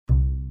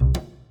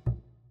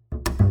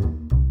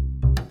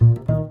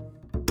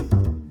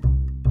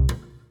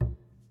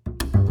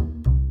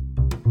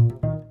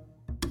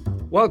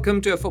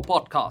Welcome to FO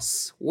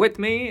Podcasts. With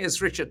me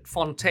is Richard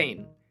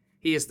Fontaine.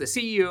 He is the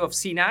CEO of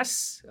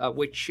CNAS,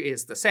 which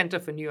is the Center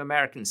for New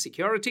American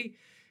Security.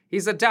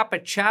 He's a dapper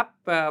chap,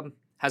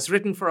 has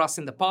written for us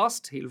in the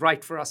past. He'll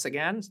write for us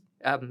again.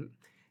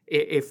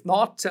 If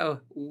not,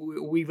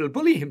 we will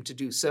bully him to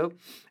do so.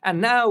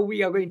 And now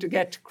we are going to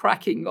get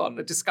cracking on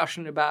a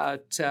discussion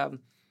about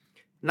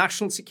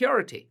national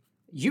security,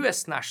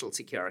 US national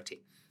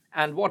security.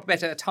 And what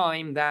better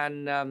time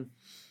than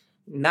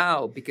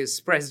now, because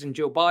President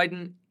Joe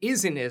Biden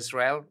is in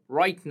Israel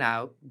right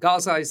now.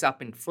 Gaza is up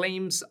in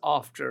flames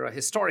after a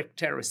historic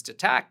terrorist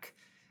attack.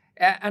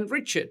 And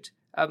Richard,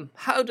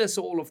 how does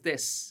all of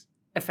this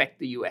affect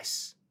the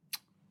US?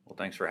 Well,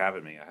 thanks for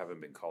having me. I haven't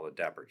been called a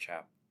dapper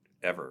chap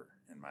ever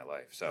in my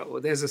life. So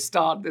there's a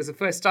start. There's a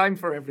first time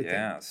for everything.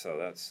 Yeah, so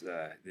that's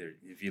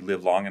if you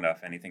live long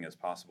enough, anything is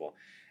possible.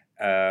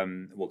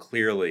 Well,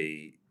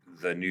 clearly,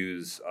 the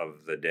news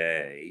of the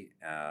day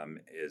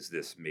is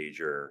this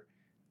major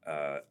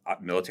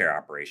military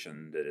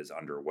operation that is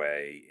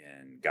underway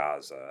in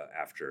Gaza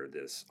after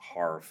this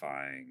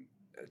horrifying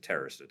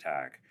terrorist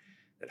attack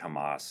that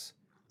Hamas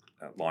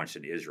launched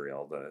in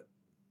Israel.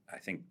 I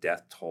think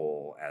death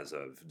toll as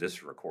of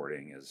this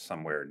recording is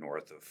somewhere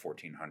north of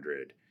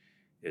 1,400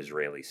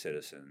 Israeli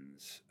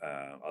citizens,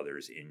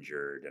 others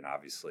injured, and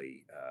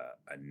obviously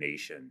a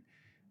nation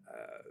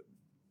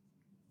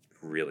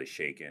really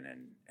shaken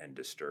and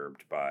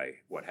disturbed by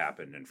what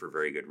happened, and for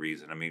very good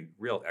reason. I mean,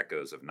 real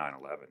echoes of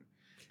 9/11.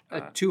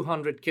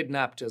 200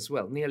 kidnapped as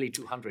well, nearly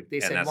 200. They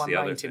said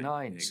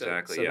 199.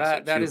 Exactly. So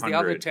yes. that is the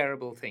other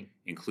terrible thing.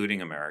 Including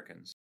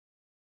Americans.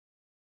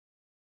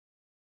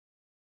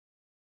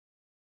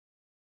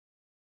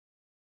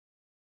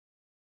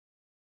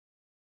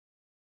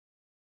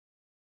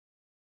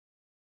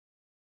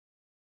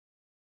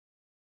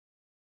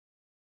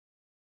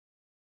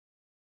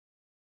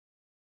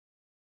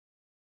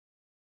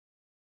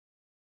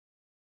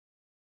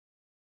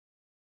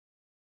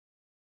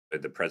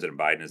 The President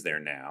Biden is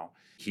there now.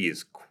 He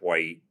is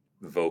quite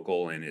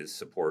vocal in his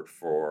support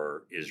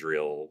for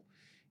Israel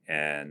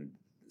and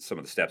some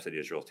of the steps that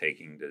Israel is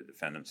taking to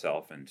defend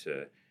himself and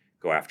to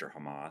go after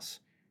Hamas.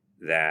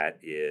 That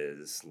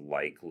is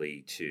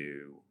likely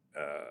to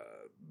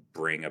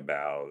bring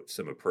about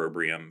some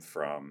opprobrium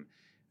from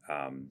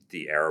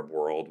the Arab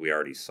world. We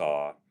already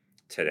saw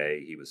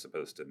today he was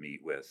supposed to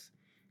meet with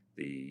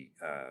the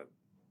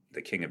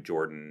King of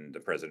Jordan, the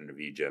President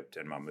of Egypt,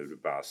 and Mahmoud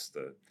Abbas,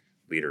 the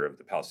leader of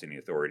the Palestinian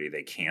Authority.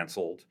 They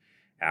canceled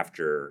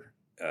after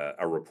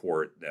a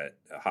report that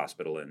a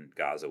hospital in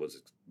Gaza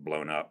was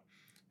blown up.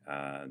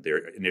 Their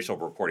initial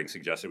reporting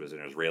suggested it was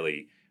an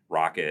Israeli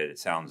rocket. It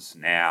sounds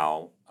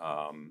now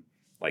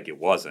like it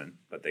wasn't,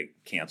 but they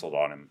canceled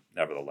on him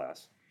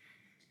nevertheless.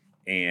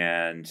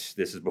 And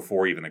this is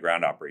before even the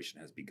ground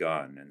operation has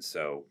begun. And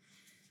so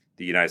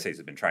the United States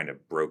has been trying to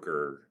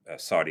broker a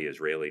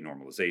Saudi-Israeli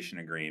normalization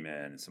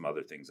agreement and some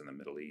other things in the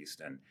Middle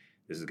East. And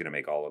this is going to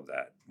make all of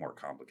that more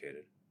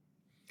complicated.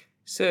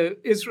 So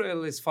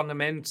Israel is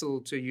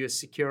fundamental to U.S.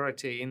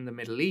 security in the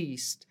Middle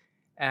East,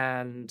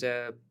 and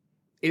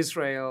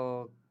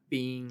Israel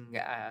being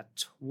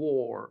at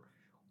war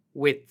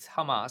with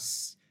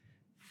Hamas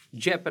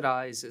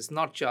jeopardizes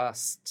not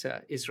just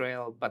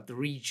Israel, but the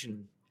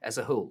region as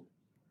a whole.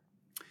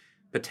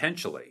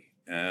 Potentially.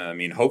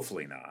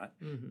 Hopefully not.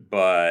 Mm-hmm.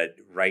 But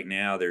right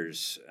now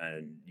there's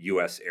a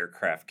U.S.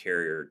 aircraft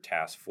carrier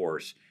task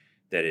force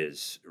that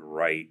is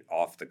right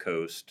off the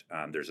coast.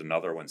 There's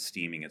another one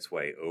steaming its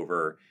way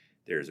over.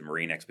 There's a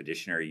Marine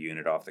Expeditionary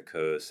Unit off the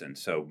coast. And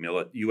so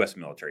U.S.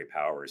 military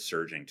power is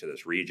surging to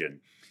this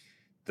region.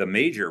 The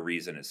major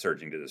reason it's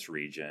surging to this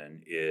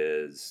region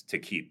is to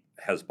keep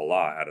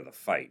Hezbollah out of the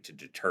fight, to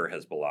deter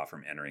Hezbollah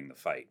from entering the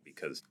fight.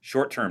 Because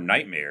short-term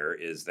nightmare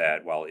is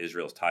that while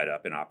Israel's tied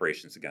up in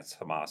operations against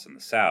Hamas in the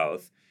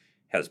south,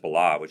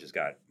 Hezbollah, which has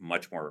got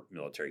much more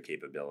military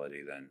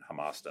capability than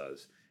Hamas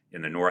does,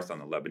 in the north on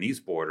the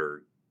Lebanese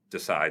border,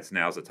 decides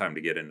now's the time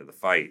to get into the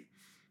fight.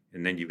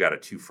 And then you've got a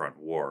two-front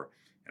war.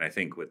 And I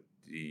think what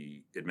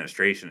the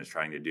administration is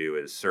trying to do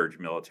is surge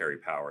military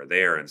power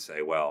there and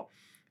say, well,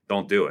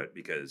 don't do it,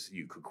 because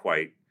you could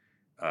quite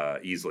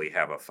easily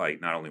have a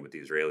fight not only with the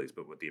Israelis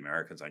but with the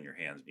Americans on your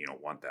hands. You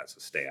don't want that, so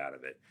stay out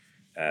of it.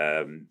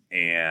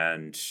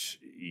 And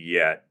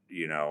yet,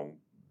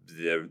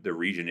 the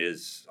region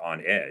is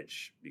on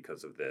edge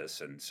because of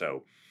this. And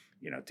so,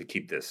 to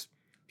keep this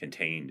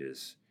contained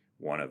is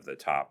one of the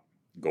top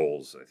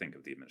goals, I think,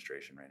 of the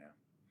administration right now.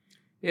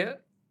 Yeah.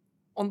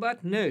 On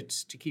that note,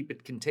 to keep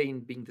it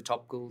contained being the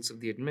top goals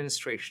of the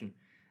administration,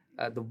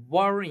 the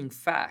worrying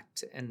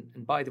fact, and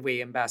by the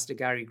way, Ambassador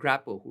Gary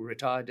Grappo, who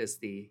retired as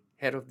the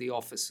head of the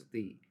Office of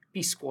the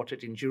Peace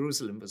Quartet in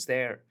Jerusalem, was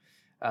there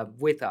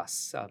with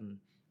us.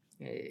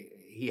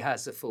 He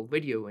has a full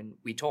video, and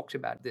we talked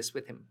about this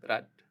with him, but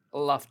I'd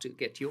love to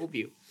get your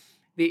view.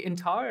 The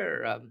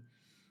entire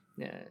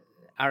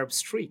Arab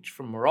Street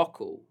from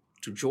Morocco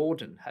to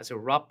Jordan has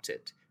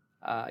erupted.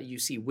 You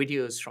see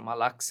videos from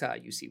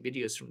Al-Aqsa, you see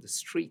videos from the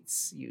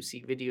streets, you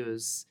see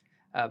videos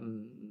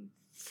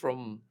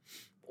from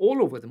all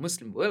over the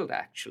Muslim world,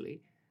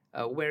 actually,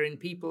 wherein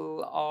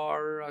people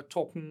are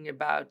talking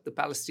about the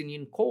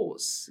Palestinian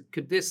cause.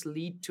 Could this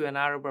lead to an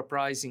Arab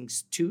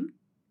uprisings too?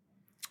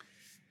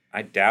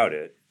 I doubt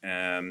it.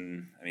 I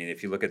mean,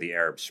 if you look at the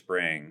Arab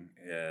Spring,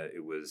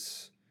 it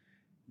was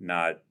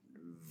not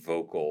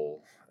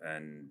vocal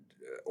and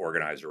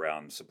organized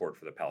around support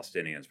for the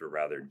Palestinians, but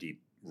rather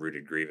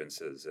deep-rooted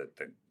grievances at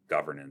the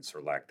governance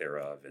or lack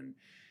thereof in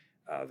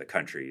the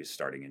countries,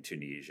 starting in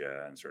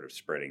Tunisia and sort of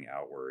spreading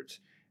outwards.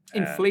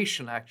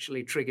 Inflation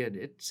actually triggered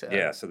it. So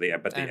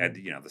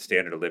the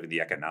standard of living,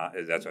 the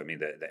economic, that's what I mean,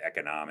 the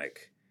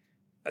economic,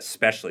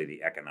 especially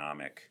the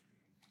economic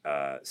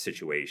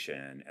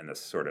situation and the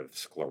sort of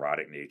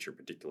sclerotic nature,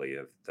 particularly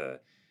of the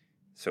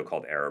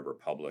so-called Arab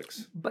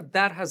republics. But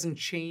that hasn't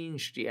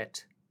changed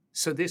yet.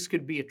 So this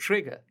could be a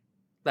trigger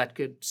that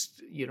could,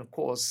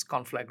 cause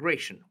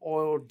conflagration.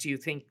 Or do you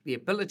think the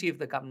ability of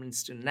the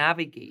governments to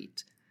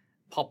navigate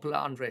popular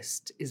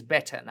unrest is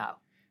better now?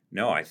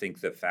 No, I think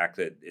the fact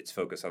that it's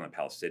focused on the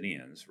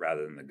Palestinians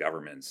rather than the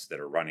governments that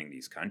are running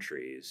these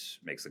countries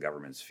makes the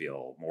governments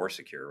feel more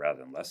secure rather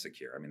than less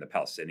secure. I mean, the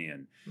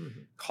Palestinian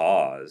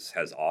cause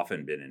has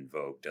often been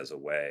invoked as a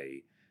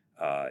way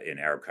in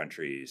Arab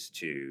countries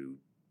to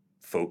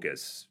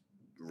focus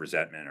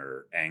resentment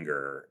or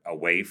anger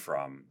away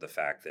from the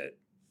fact that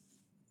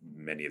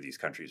many of these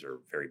countries are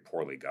very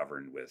poorly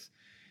governed with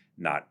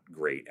not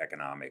great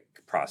economic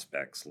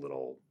prospects,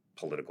 little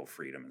political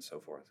freedom, and so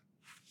forth.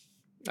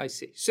 I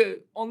see. So,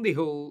 on the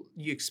whole,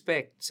 you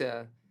expect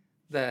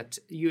that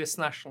U.S.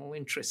 national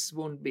interests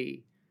won't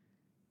be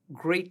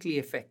greatly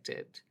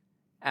affected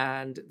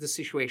and the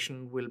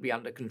situation will be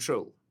under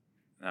control?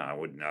 No, I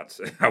would not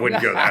say. I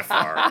wouldn't go that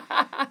far.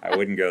 I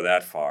wouldn't go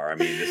that far. I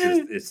mean,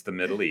 it's the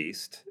Middle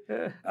East.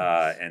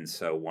 And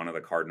so one of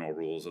the cardinal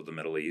rules of the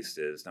Middle East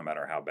is no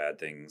matter how bad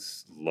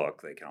things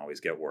look, they can always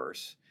get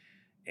worse.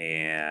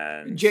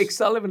 And Jake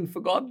Sullivan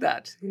forgot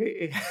that.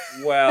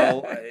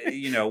 Well,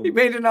 he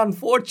made an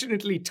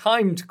unfortunately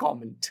timed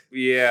comment.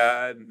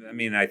 Yeah, I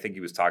mean, I think he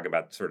was talking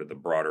about sort of the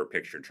broader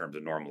picture in terms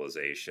of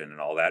normalization and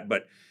all that.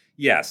 But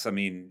yes, I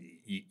mean,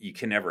 you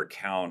can never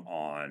count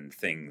on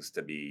things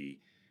to be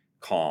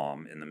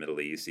calm in the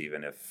Middle East,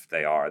 even if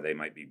they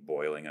might be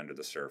boiling under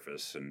the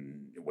surface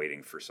and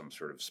waiting for some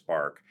sort of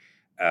spark.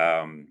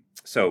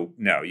 So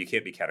no, you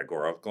can't be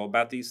categorical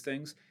about these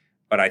things.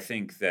 But I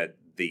think that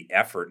the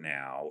effort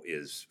now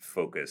is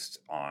focused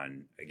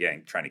on,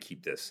 again, trying to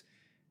keep this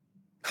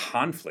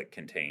conflict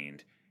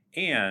contained.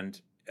 And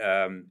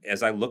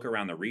as I look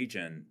around the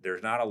region,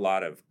 there's not a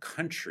lot of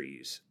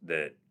countries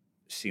that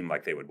seem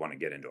like they would want to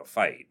get into a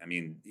fight. I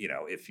mean,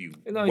 if you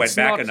went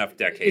back enough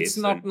decades. It's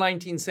not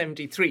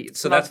 1973.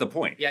 That's the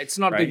point. Yeah, it's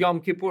not the Yom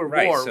Kippur War.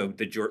 Right, so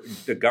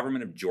the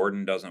government of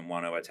Jordan doesn't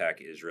want to attack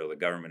Israel. The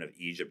government of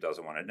Egypt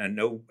doesn't want to. And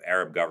no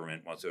Arab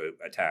government wants to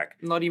attack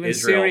not even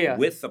Israel, Syria,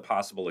 with the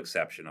possible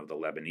exception of the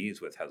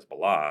Lebanese with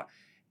Hezbollah.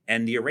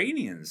 And the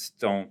Iranians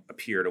don't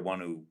appear to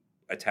want to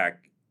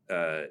attack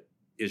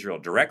Israel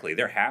directly.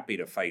 They're happy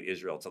to fight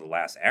Israel to the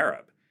last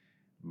Arab,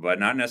 but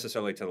not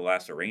necessarily to the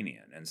last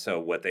Iranian. And so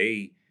what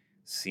they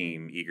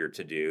seem eager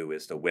to do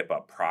is to whip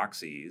up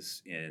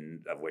proxies,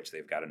 of which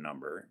they've got a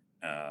number,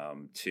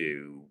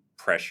 to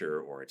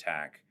pressure or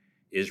attack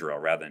Israel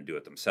rather than do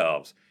it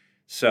themselves.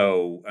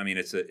 So, I mean,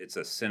 it's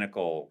a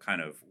cynical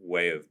kind of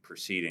way of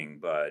proceeding,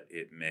 but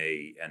it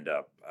may end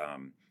up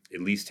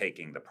at least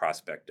taking the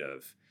prospect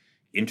of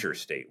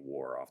interstate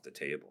war off the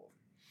table.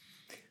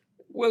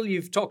 Well,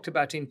 you've talked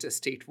about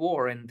interstate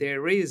war, and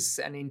there is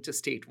an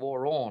interstate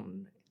war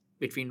on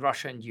between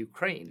Russia and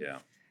Ukraine. Yeah.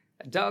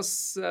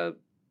 Does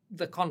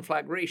the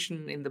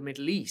conflagration in the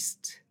Middle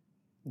East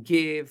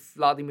give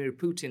Vladimir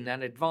Putin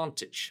an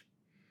advantage?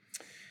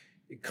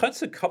 It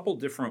cuts a couple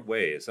different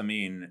ways. I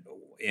mean,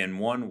 in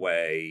one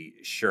way,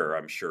 sure,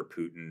 I'm sure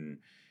Putin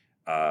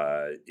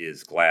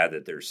is glad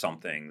that there's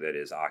something that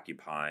is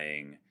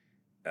occupying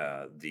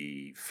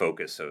the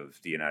focus of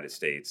the United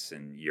States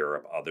and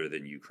Europe other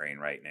than Ukraine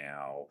right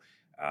now.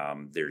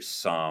 There's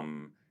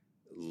some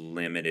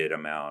limited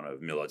amount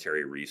of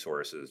military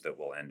resources that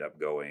will end up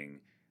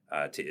going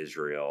to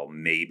Israel,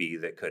 maybe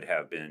that could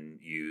have been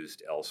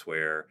used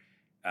elsewhere.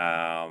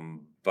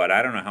 But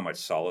I don't know how much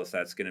solace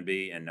that's going to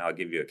be. And I'll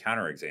give you a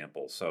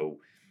counterexample. So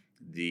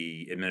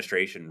the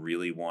administration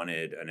really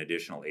wanted an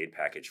additional aid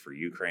package for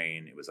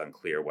Ukraine. It was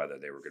unclear whether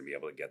they were going to be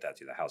able to get that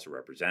through the House of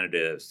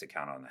Representatives. To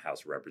count on the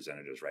House of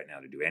Representatives right now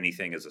to do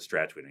anything is a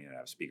stretch. We don't even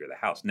have a Speaker of the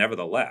House.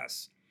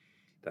 Nevertheless,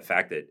 the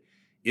fact that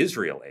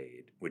Israel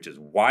aid, which is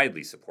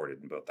widely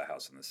supported in both the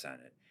House and the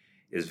Senate,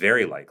 is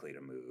very likely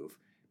to move.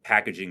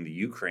 Packaging the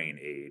Ukraine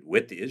aid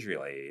with the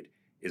Israel aid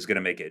is going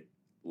to make it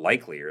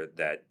likelier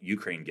that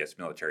Ukraine gets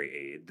military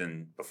aid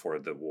than before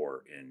the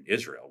war in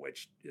Israel,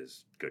 which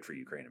is good for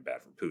Ukraine and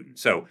bad for Putin.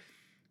 So,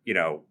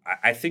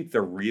 I think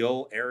the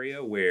real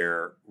area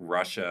where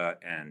Russia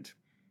and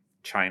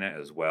China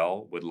as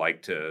well would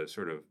like to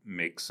sort of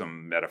make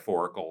some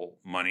metaphorical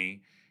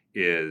money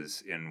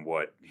is in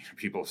what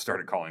people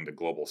started calling the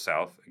global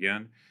South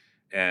again,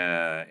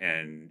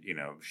 and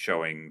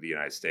showing the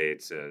United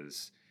States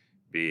as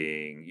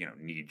being,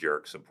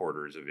 knee-jerk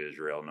supporters of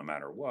Israel no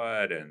matter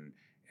what, and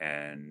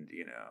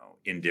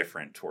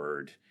indifferent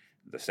toward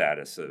the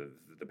status of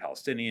the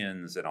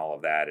Palestinians and all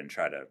of that, and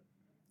try to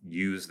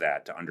use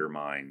that to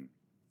undermine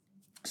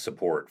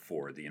support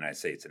for the United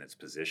States and its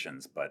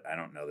positions. But I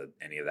don't know that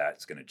any of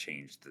that's going to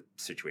change the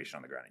situation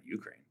on the ground in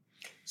Ukraine.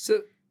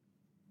 So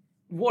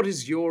what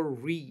is your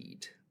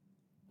read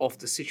of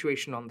the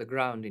situation on the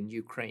ground in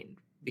Ukraine?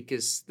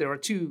 Because there are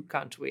two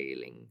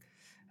countervailing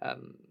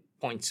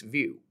points of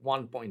view.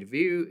 One point of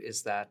view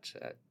is that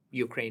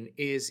Ukraine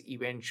is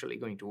eventually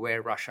going to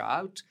wear Russia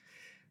out.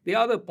 The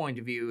other point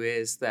of view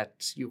is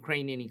that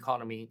Ukrainian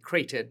economy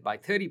cratered by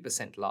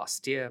 30%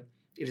 last year.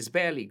 It is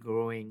barely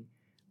growing.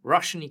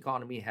 Russian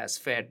economy has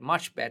fared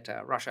much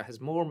better. Russia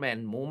has more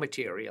men, more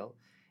material.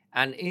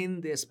 And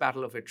in this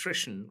battle of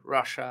attrition,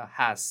 Russia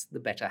has the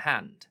better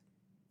hand.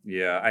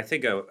 Yeah, I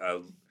think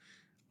a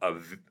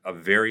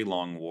very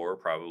long war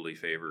probably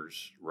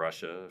favors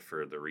Russia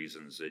for the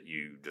reasons that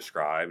you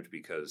described,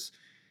 because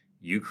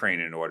Ukraine,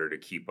 in order to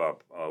keep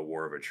up a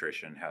war of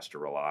attrition, has to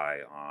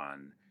rely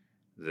on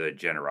the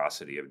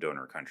generosity of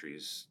donor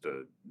countries,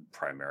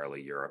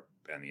 primarily Europe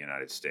and the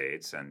United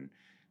States, and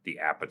the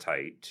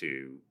appetite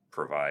to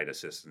provide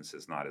assistance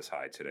is not as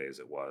high today as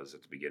it was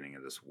at the beginning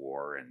of this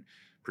war, and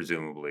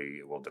presumably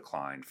it will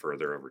decline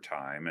further over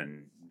time,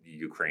 and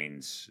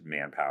Ukraine's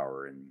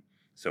manpower and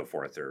so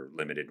forth are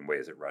limited in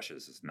ways that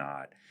Russia's is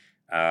not.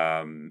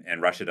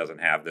 And Russia doesn't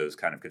have those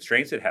kind of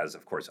constraints. It has,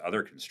 of course,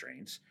 other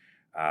constraints,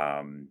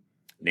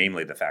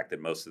 namely the fact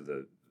that most of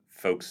the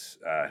folks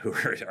who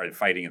are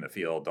fighting in the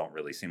field don't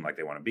really seem like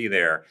they want to be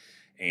there,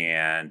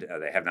 and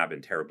they have not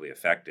been terribly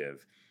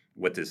effective.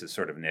 What this is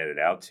sort of netted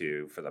out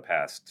to for the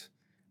past,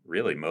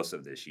 really most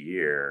of this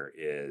year,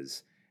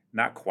 is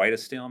not quite a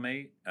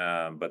stalemate,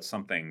 but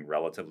something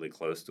relatively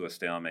close to a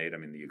stalemate. I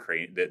mean,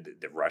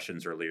 the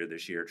Russians earlier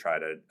this year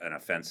tried an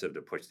offensive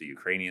to push the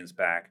Ukrainians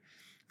back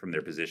from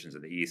their positions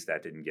in the east.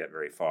 That didn't get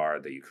very far.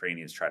 The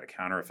Ukrainians tried a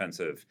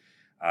counteroffensive,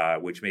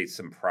 which made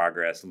some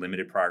progress,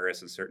 limited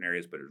progress in certain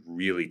areas, but it was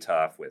really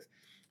tough with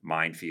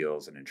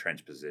minefields and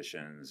entrenched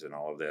positions and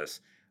all of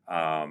this.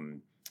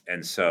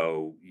 And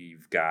so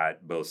you've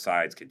got both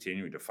sides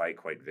continuing to fight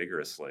quite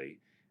vigorously,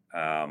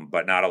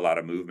 but not a lot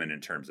of movement in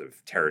terms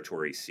of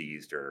territory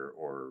seized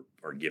or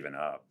given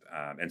up,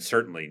 and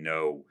certainly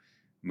no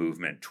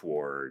movement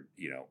toward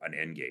an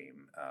end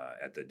game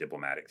at the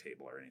diplomatic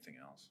table or anything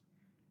else.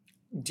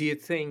 Do you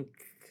think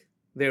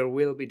there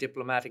will be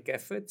diplomatic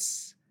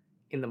efforts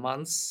in the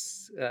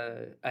months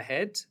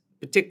ahead,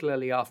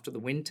 particularly after the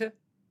winter?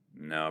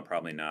 No,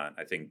 probably not.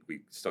 I think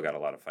we still got a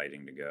lot of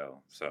fighting to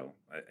go. So,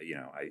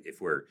 if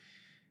we're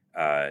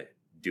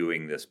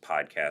doing this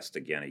podcast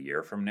again a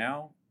year from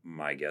now,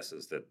 my guess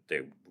is that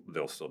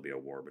there'll still be a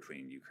war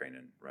between Ukraine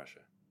and Russia.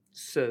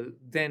 So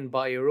then,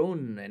 by your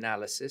own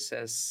analysis,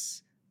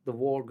 as the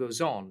war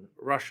goes on,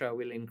 Russia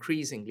will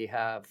increasingly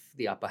have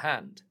the upper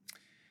hand.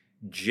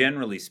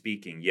 Generally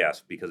speaking,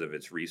 yes, because of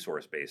its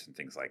resource base and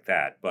things like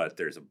that. But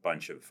there's a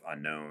bunch of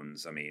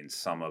unknowns. I mean,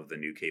 some of the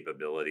new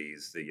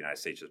capabilities the United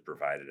States has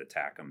provided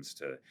ATACMS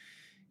to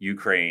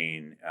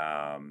Ukraine,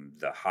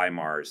 the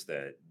HIMARS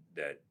that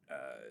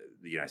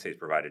the United States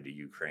provided to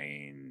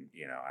Ukraine,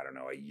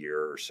 a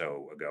year or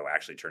so ago,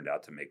 actually turned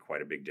out to make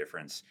quite a big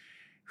difference.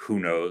 Who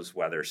knows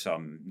whether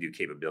some new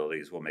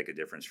capabilities will make a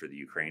difference for the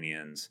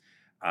Ukrainians?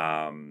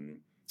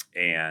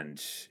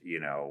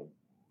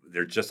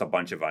 There's just a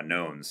bunch of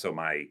unknowns. So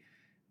my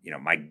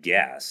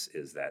guess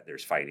is that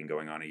there's fighting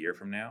going on a year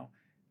from now,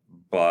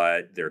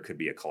 but there could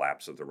be a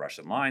collapse of the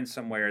Russian line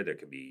somewhere. There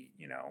could be,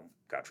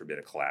 God forbid,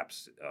 a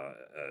collapse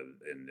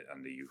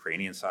on the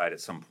Ukrainian side at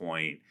some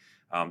point.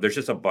 There's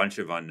just a bunch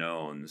of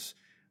unknowns.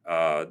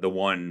 The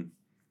one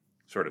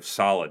sort of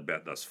solid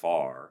bet thus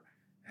far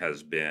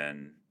has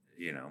been,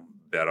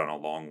 bet on a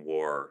long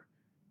war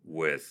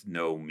with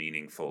no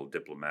meaningful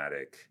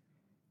diplomatic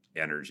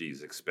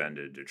energies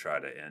expended to try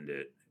to end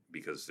it,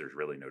 because there's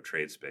really no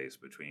trade space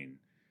between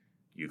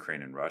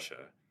Ukraine and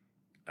Russia.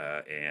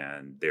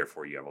 And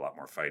therefore, you have a lot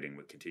more fighting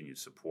with continued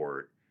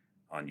support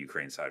on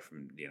Ukraine's side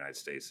from the United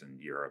States and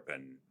Europe,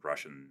 and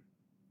Russian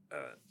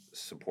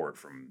support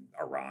from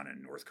Iran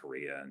and North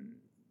Korea, and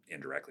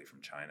indirectly from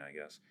China, I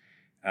guess.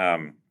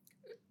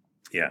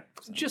 Yeah.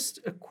 So. Just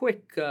a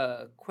quick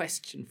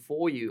question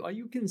for you. Are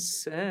you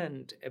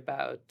concerned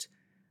about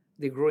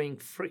the growing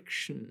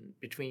friction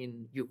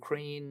between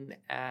Ukraine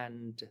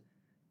and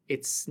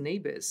its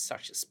neighbors,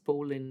 such as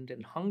Poland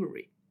and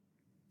Hungary?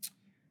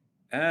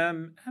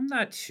 I'm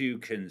not too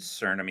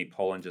concerned. I mean,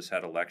 Poland just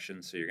had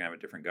elections, so you're going to have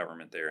a different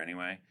government there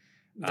anyway.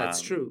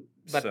 That's true.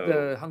 But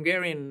the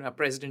Hungarian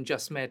president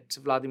just met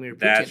Vladimir Putin.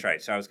 That's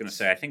right. So I was going to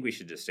say, I think we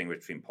should distinguish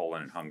between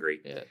Poland and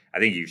Hungary. Yeah. I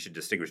think you should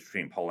distinguish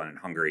between Poland and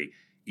Hungary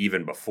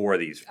even before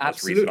these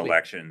most recent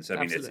elections. I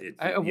mean,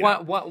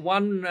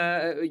 one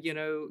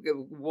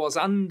was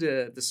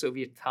under the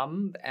Soviet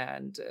thumb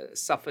and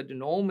suffered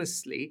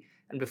enormously,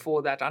 and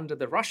before that under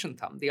the Russian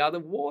thumb. The other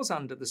was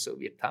under the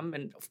Soviet thumb,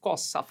 and of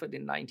course suffered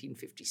in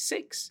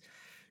 1956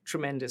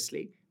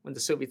 tremendously when the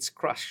Soviets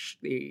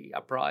crushed the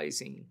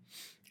uprising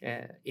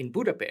in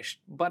Budapest,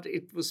 but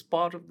it was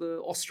part of the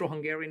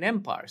Austro-Hungarian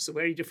Empire. So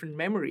very different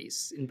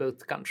memories in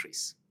both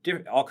countries.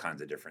 All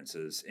kinds of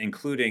differences,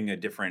 including a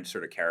different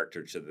sort of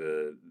character to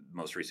the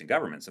most recent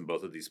governments in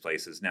both of these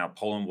places. Now,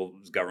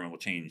 Poland's government will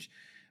change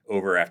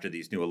over after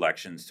these new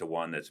elections to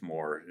one that's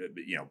more,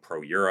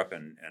 pro-Europe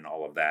and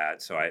all of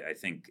that. So I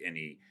think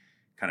any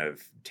kind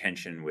of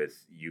tension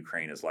with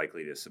Ukraine is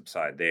likely to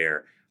subside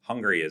there.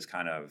 Hungary is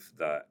kind of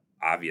the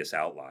obvious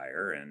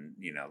outlier, and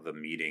the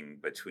meeting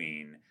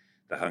between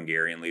the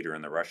Hungarian leader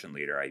and the Russian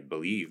leader, I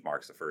believe,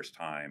 marks the first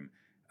time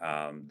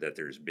that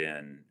there's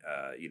been,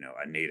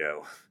 a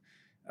NATO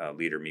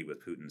leader meet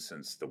with Putin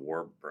since the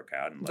war broke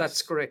out.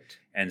 That's correct.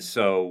 And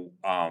so,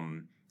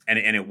 and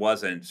it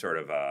wasn't sort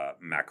of a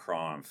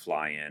Macron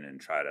fly in and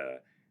try to,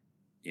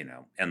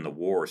 end the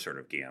war sort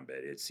of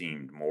gambit. It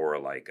seemed more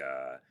like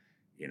a,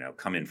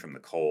 come in from the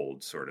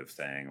cold sort of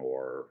thing,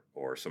 or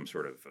some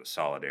sort of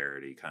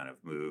solidarity kind of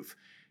move.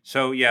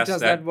 So yes,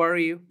 does that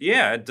worry you?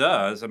 Yeah, it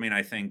does. I mean,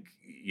 I think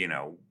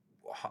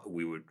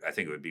I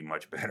think it would be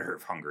much better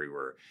if Hungary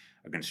were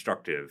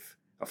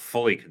a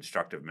fully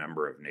constructive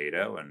member of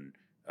NATO and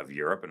of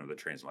Europe and of the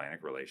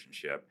transatlantic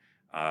relationship,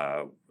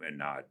 and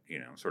not,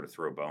 sort of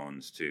throw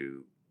bones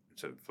to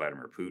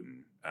Vladimir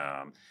Putin.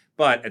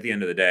 But at the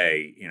end of the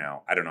day,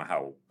 I don't know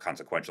how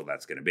consequential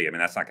that's going to be. I mean,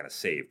 that's not going to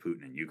save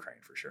Putin in Ukraine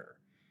for sure.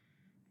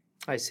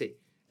 I see.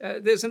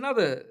 There's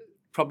another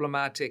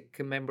problematic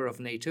member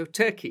of NATO,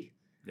 Turkey.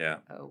 Yeah.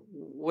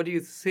 What do you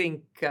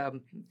think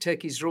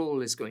Turkey's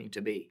role is going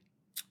to be?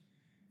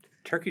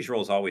 Turkey's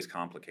role is always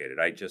complicated.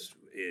 I just,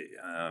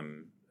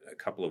 a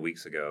couple of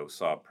weeks ago,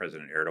 saw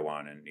President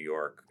Erdogan in New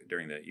York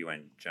during the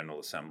UN General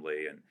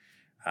Assembly. And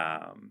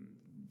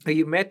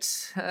you met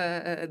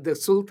the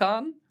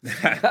Sultan?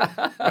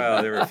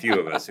 Well, there were a few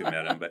of us who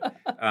met him, but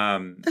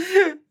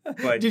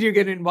did you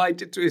get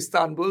invited to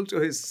Istanbul, to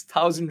his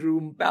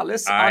 1,000-room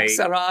palace,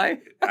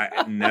 Aksaray?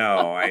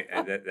 No,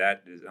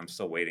 I'm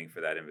still waiting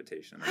for that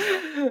invitation.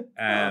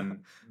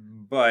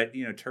 But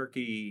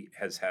Turkey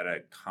has had a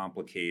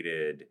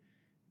complicated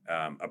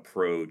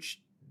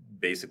approach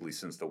basically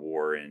since the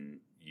war in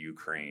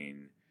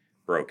Ukraine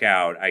broke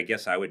out. I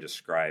guess I would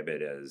describe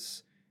it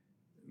as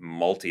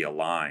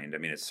multi-aligned. I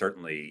mean, it's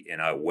certainly in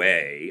a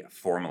way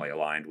formally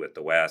aligned with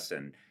the West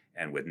and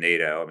with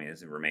NATO. I mean,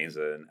 it remains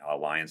an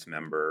alliance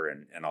member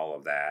and all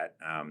of that.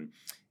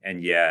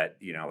 And yet,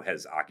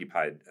 has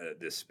occupied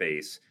this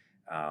space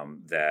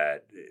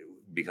that,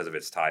 because of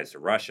its ties to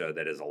Russia,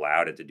 that has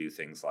allowed it to do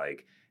things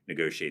like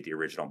negotiate the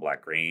original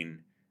Black Grain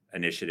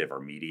Initiative or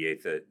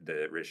mediate the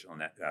original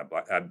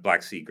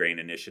Black Sea Grain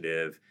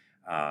Initiative,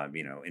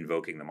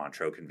 invoking the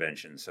Montreux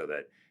Convention so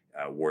that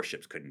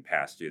warships couldn't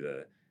pass through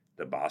the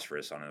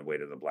Bosphorus on the way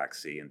to the Black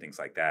Sea and things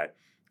like that.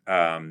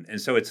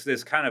 And so it's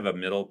this kind of a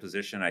middle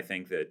position, I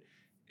think, that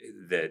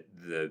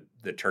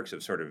the Turks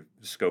have sort of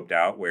scoped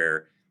out,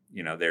 where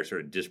they're sort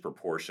of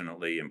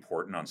disproportionately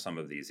important on some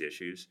of these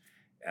issues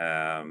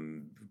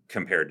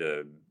compared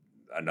to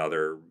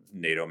another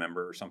NATO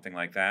member or something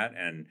like that.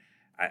 And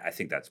I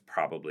think that's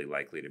probably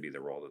likely to be the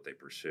role that they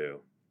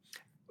pursue.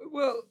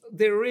 Well,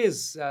 there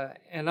is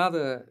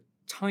another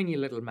tiny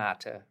little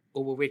matter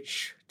over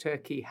which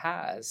Turkey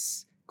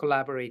has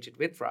collaborated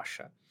with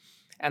Russia,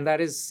 and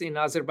that is in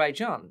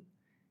Azerbaijan.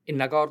 In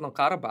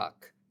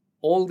Nagorno-Karabakh,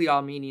 all the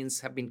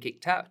Armenians have been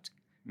kicked out.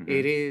 Mm-hmm.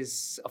 It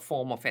is a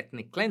form of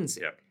ethnic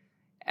cleansing. Yep.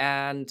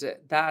 And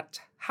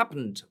that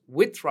happened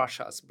with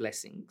Russia's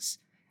blessings,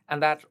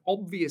 and that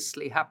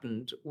obviously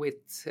happened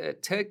with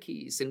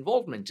Turkey's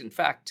involvement. In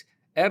fact,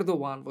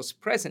 Erdogan was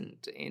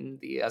present in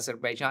the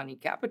Azerbaijani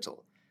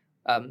capital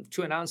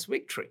to announce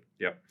victory.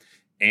 Yep.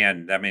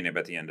 And that may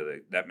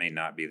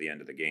not be the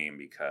end of the game,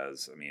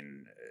 because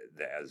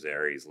the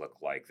Azeris look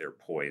like they're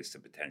poised to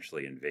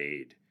potentially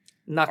invade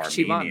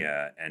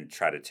Armenia and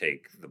try to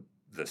take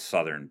the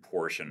southern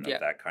portion of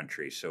that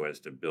country, so as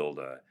to build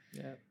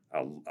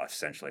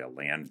essentially a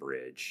land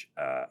bridge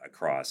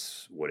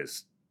across what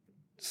is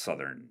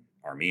southern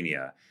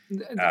Armenia.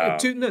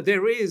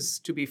 There is,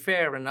 to be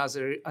fair, an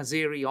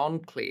Azeri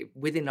enclave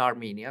within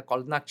Armenia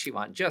called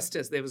Nakhchivan, just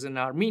as there was an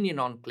Armenian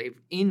enclave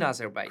in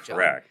Azerbaijan.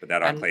 Correct, but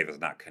that enclave is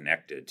not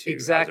connected to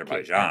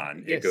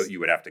Azerbaijan. Yes. You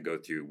would have to go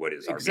through what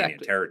is Armenian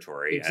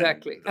territory.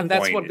 Exactly, and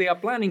that's what they are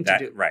planning to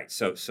do. Right,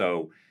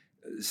 so,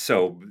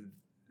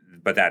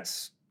 but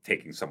that's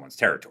taking someone's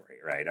territory,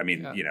 right?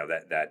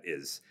 That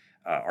is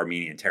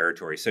Armenian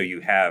territory. So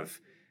you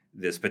have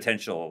this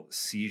potential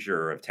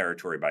seizure of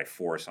territory by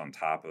force on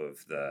top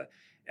of the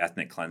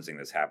ethnic cleansing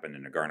that's happened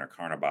in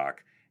Nagorno-Karabakh,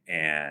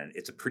 and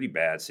it's a pretty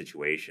bad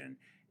situation.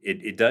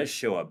 It does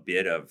show a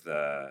bit of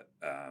the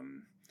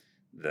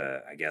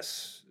I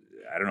guess,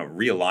 I don't know,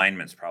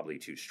 realignment's probably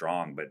too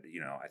strong, but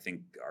I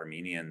think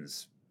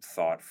Armenians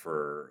thought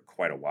for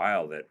quite a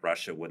while that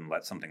Russia wouldn't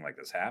let something like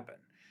this happen,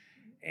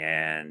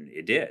 and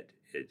it did.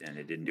 And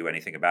it didn't do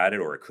anything about it,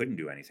 or it couldn't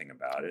do anything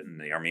about it, and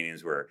the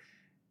Armenians were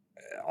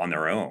on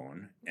their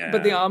own.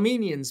 But the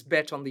Armenians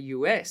bet on the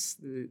U.S.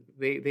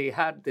 They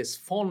had this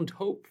fond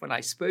hope when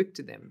I spoke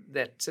to them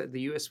that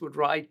the U.S. would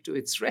ride to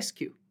its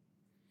rescue.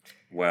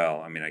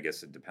 Well, I mean, I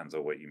guess it depends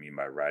on what you mean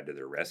by ride to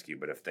their rescue.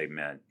 But if they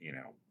meant,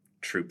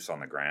 troops on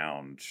the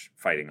ground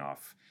fighting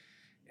off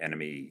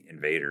enemy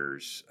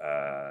invaders,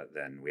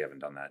 then we haven't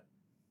done that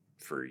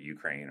for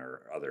Ukraine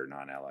or other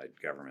non-allied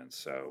governments.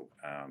 So,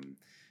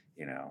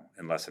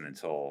 unless and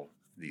until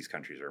these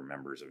countries are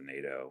members of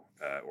NATO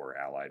or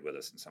allied with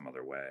us in some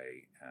other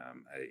way,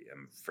 I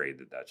am afraid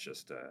that that's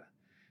just a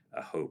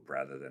hope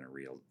rather than a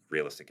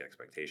realistic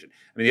expectation.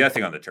 I mean, the other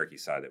thing on the Turkey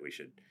side that we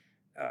should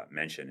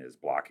mention is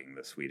blocking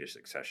the Swedish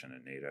accession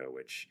in NATO,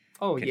 which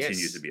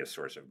continues to be a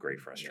source of great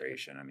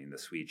frustration. I mean, the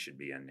Swedes should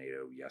be in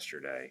NATO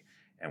yesterday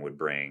and would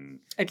bring...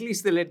 At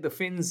least they let the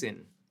Finns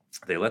in.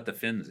 They let the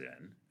Finns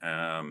in,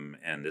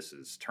 and this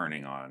is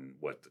turning on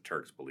what the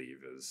Turks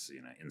believe is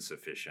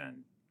insufficient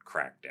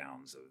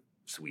crackdowns of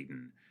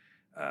Sweden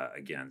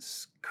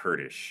against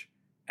Kurdish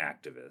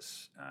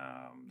activists.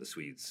 The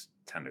Swedes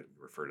tend to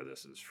refer to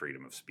this as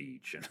freedom of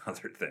speech and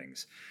other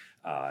things,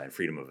 and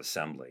freedom of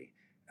assembly.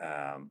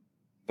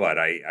 But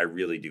I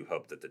really do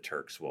hope that the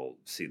Turks will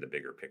see the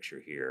bigger picture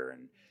here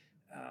and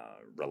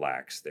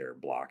relax their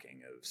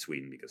blocking of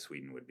Sweden, because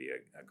Sweden would be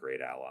a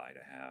great ally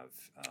to have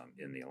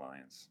in the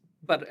alliance.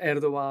 But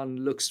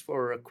Erdogan looks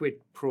for a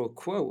quid pro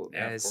quo,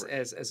 Yeah,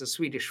 as a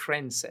Swedish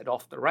friend said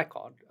off the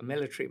record, a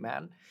military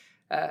man.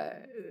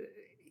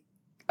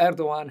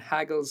 Erdogan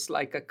haggles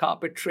like a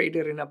carpet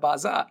trader in a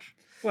bazaar.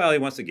 Well, he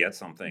wants to get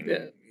something,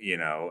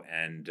 Yeah.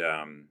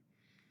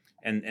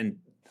 and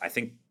I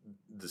think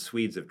the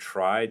Swedes have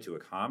tried to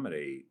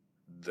accommodate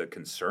the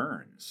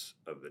concerns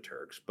of the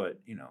Turks, but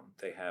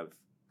they have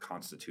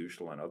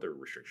constitutional and other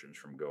restrictions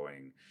from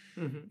going,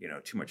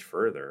 too much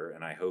further.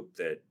 And I hope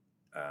that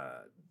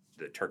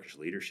the Turkish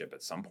leadership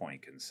at some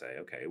point can say,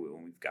 okay,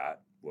 we've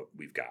got what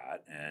we've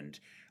got, and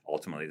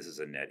ultimately this is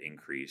a net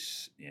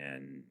increase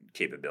in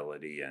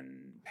capability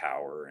and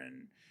power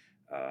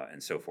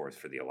and so forth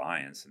for the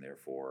alliance, and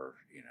therefore,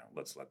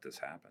 let's let this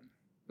happen.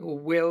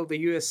 Will the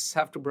U.S.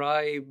 have to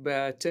bribe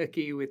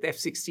Turkey with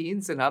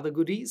F-16s and other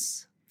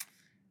goodies?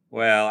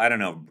 Well, I don't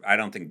know. I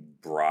don't think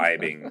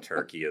bribing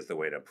Turkey is the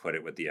way to put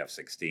it with the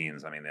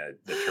F-16s. I mean,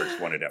 the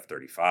Turks wanted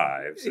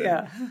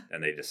F-35s,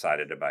 and they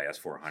decided to buy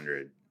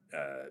S-400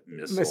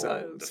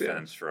 missile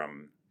defense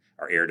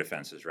or air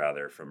defenses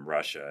rather, from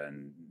Russia,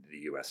 and the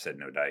U.S. said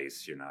no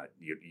dice. You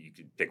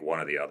could pick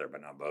one or the other,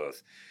 but not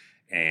both.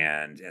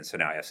 And so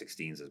now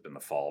F-16s has been the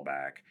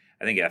fallback.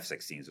 I think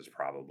F-16s is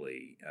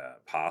probably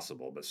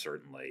possible, but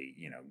certainly,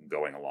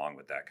 going along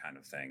with that kind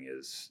of thing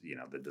is,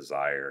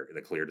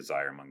 the clear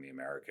desire among the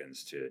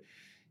Americans to,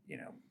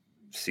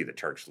 see the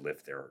Turks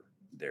lift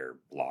their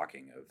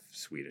blocking of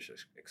Swedish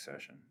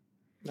accession.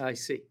 I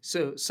see.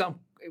 So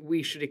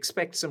we should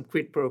expect some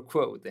quid pro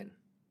quo then.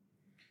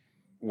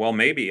 Well,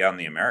 maybe on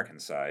the American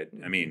side.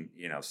 I mean,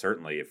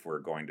 certainly if we're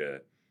going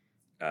to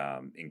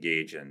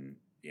engage in,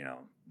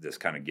 this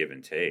kind of give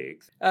and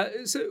take.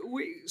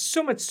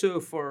 So much so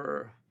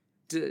for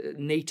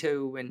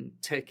NATO and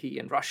Turkey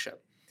and Russia.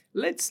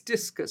 Let's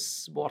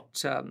discuss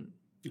what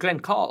Glenn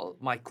Carl,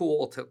 my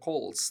co-author,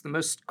 calls the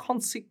most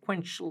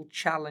consequential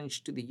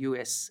challenge to the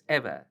US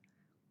ever,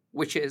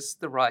 which is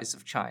the rise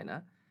of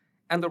China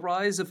and the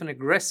rise of an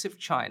aggressive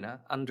China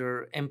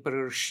under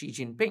Emperor Xi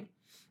Jinping.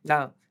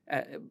 Now,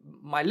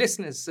 my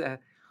listeners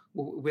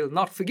will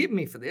not forgive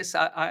me for this.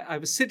 I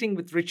was sitting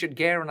with Richard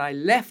Gere, and I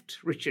left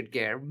Richard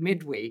Gere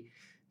midway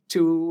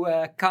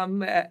to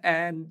come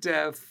and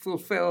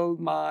fulfill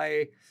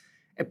my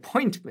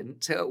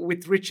appointment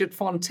with Richard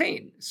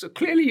Fontaine. So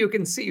clearly you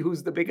can see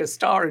who's the biggest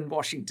star in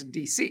Washington,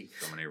 D.C.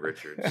 So many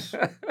Richards.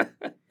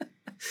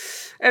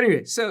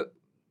 Anyway, so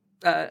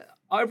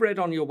I've read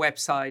on your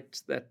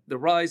website that the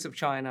rise of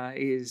China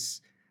is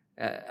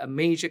a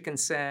major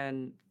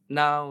concern.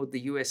 Now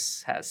the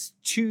US has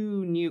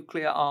 2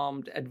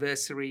 nuclear-armed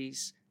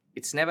adversaries.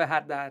 It's never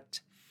had that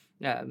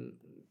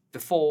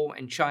before,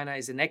 and China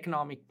is an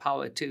economic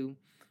power too.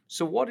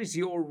 So what is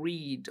your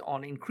read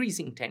on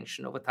increasing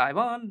tension over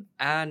Taiwan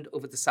and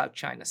over the South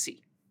China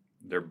Sea?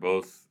 They're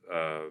both,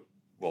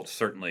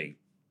 certainly,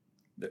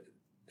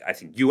 I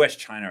think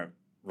U.S.-China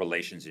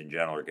relations in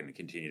general are going to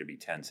continue to be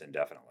tense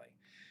indefinitely.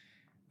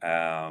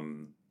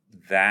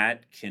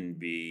 That can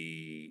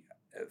be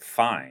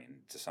fine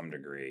to some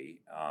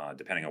degree,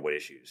 depending on what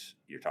issues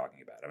you're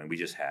talking about. I mean, we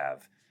just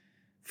have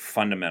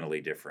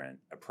fundamentally different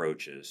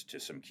approaches to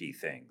some key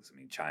things. I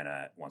mean,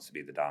 China wants to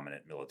be the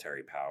dominant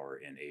military power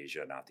in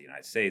Asia, not the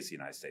United States. The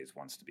United States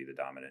wants to be the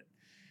dominant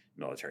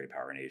military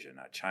power in Asia,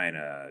 not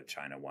China.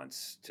 China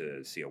wants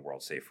to see a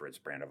world safe for its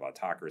brand of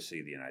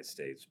autocracy. The United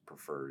States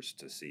prefers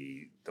to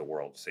see the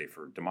world safe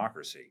for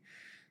democracy.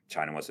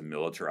 China wants to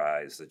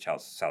militarize the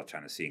South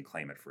China Sea and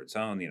claim it for its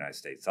own. The United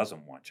States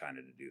doesn't want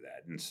China to do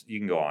that. And you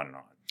can go on and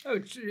on. Oh,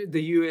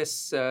 the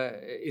U.S.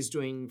 Is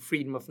doing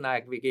freedom of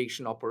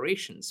navigation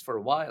operations for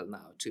a while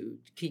now to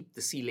keep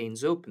the sea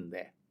lanes open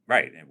there.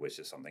 Right, which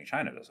is something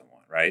China doesn't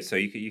want, right? So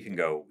you can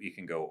go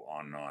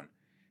on and on.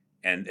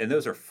 And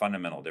those are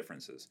fundamental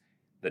differences.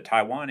 The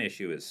Taiwan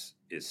issue is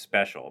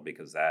special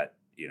because that,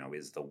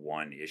 is the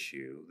one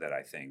issue that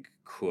I think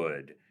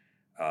could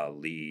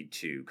lead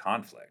to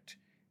conflict.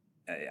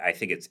 I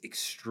think it's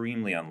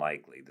extremely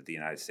unlikely that the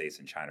United States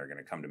and China are going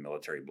to come to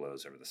military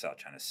blows over the South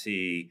China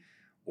Sea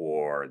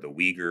or the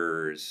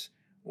Uyghurs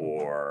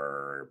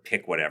or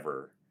pick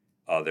whatever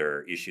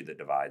other issue that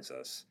divides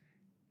us.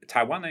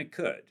 Taiwan, they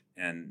could.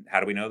 And how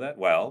do we know that?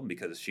 Well,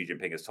 because Xi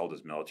Jinping has told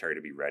his military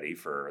to be ready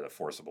for the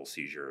forcible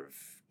seizure of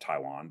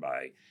Taiwan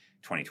by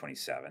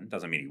 2027.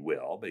 Doesn't mean he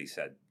will, but he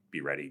said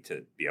be ready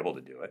to be able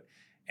to do it.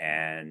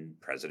 And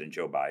President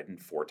Joe Biden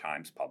 4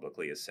 times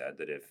publicly has said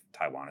that if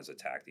Taiwan is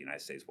attacked, the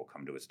United States will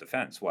come to its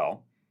defense.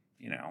 Well,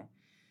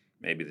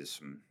 maybe there's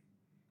some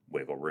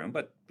wiggle room,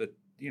 but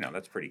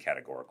that's pretty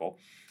categorical.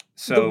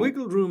 So the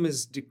wiggle room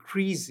is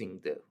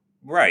decreasing, though.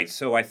 Right.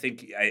 So I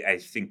think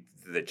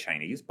the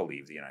Chinese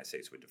believe the United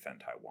States would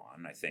defend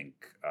Taiwan. I think,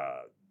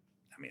 I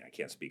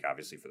can't speak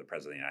obviously for the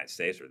President of the United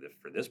States or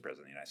for this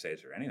President of the United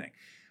States or anything,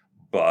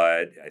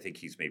 but I think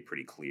he's made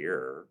pretty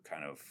clear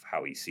kind of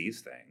how he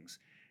sees things.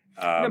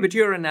 No, but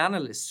you're an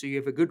analyst, so you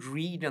have a good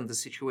read on the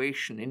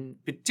situation, in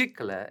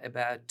particular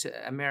about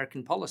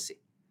American policy.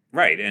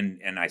 Right,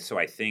 and I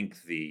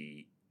think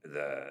the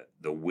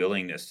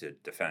willingness to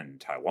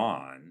defend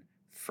Taiwan,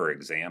 for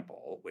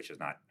example, which is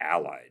not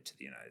allied to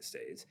the United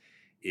States,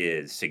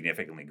 is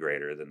significantly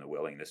greater than the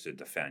willingness to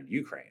defend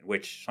Ukraine,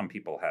 which some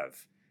people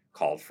have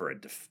called for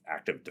an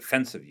active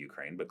defense of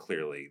Ukraine, but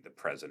clearly the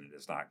president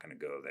is not going to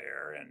go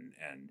there,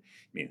 and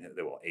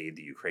they will aid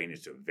the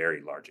Ukrainians to a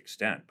very large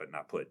extent, but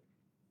not put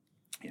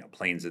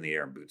planes in the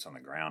air and boots on the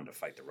ground to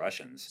fight the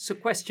Russians. So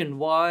question,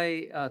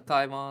 why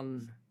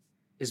Taiwan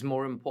is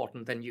more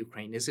important than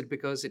Ukraine? Is it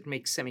because it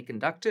makes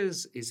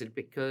semiconductors? Is it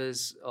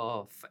because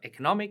of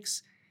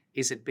economics?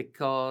 Is it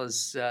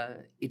because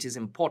it is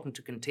important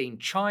to contain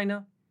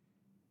China?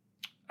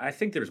 I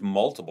think there's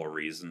multiple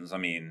reasons.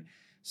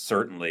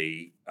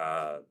 Certainly,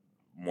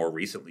 more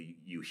recently,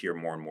 you hear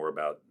more and more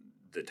about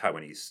the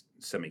Taiwanese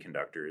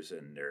semiconductors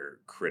and their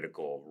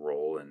critical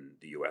role in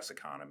the U.S.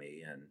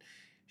 economy, and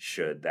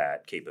should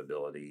that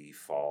capability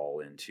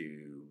fall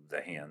into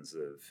the hands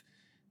of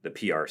the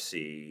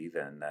PRC,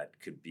 then that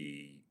could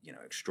be,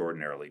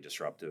 extraordinarily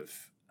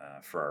disruptive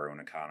for our own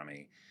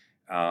economy.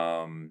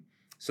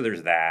 So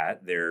there's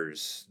that.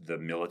 There's the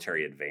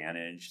military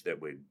advantage that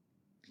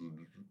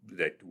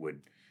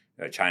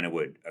China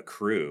would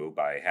accrue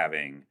by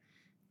having.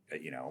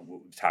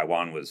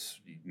 Taiwan was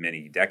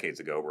many decades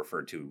ago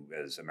referred to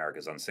as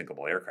America's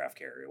unsinkable aircraft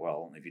carrier.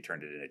 Well, if you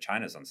turned it into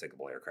China's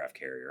unsinkable aircraft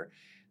carrier,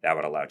 that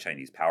would allow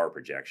Chinese power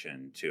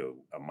projection to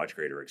a much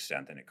greater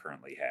extent than it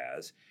currently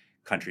has.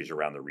 Countries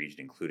around the region,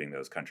 including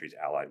those countries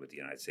allied with the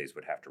United States,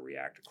 would have to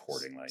react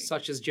accordingly.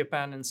 Such as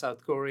Japan and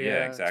South Korea.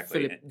 Yeah,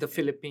 exactly. The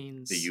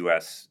Philippines. The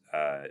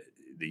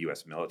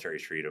U.S. Military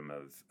freedom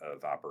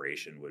of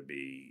operation would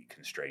be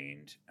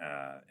constrained,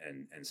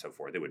 and so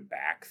forth. It would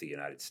back the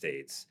United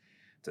States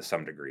to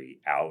some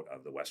degree out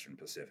of the Western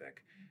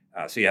Pacific.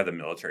 So you have the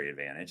military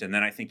advantage. And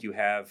then I think you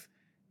have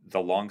the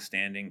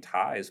longstanding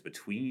ties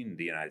between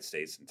the United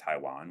States and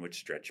Taiwan, which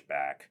stretch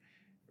back,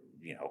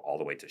 all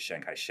the way to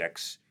Chiang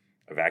Kai-shek's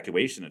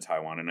evacuation of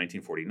Taiwan in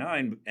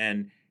 1949,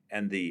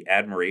 and the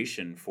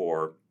admiration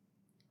for,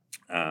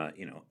 a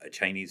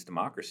Chinese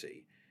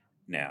democracy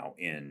now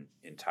in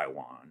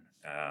Taiwan.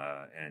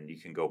 And you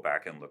can go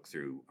back and look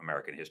through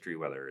American history,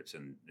 whether it's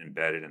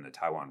embedded in the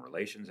Taiwan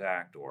Relations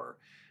Act or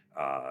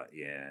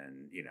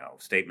in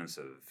statements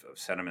of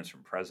sentiments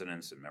from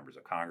presidents and members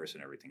of Congress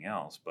and everything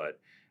else. But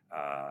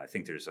I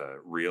think there's a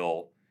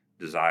real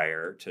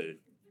desire to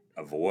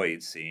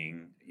avoid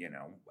seeing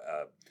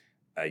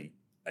a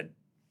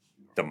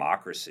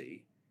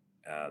democracy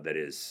that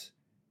is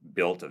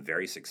built a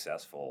very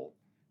successful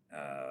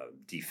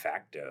de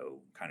facto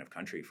kind of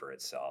country for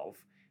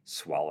itself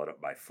swallowed up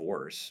by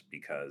force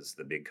because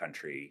the big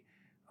country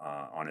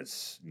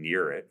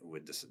near it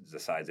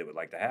decides it would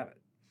like to have it.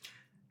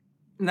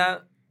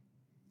 Now,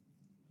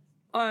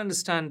 I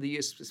understand the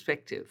U.S.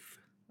 perspective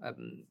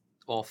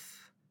of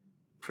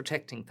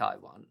protecting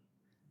Taiwan,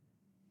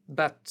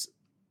 but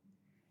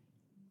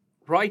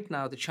right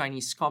now the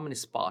Chinese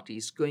Communist Party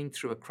is going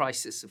through a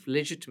crisis of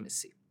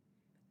legitimacy.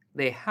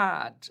 They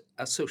had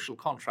a social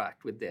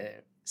contract with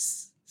their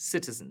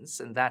citizens,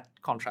 and that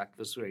contract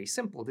was very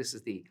simple. This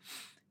is the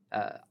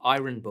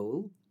Iron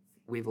Bowl.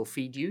 We will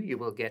feed you. You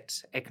will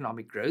get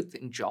economic growth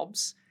in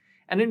jobs.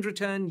 And in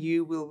return,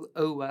 you will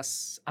owe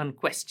us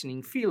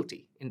unquestioning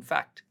fealty. In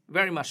fact,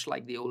 very much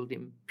like the old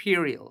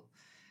imperial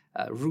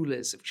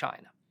rulers of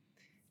China.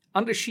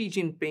 Under Xi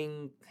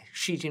Jinping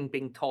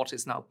thought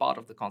is now part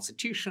of the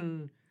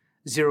constitution.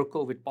 Zero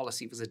COVID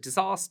policy was a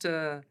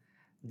disaster.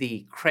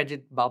 The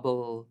credit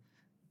bubble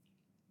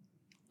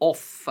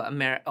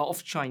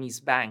of Chinese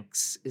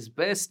banks is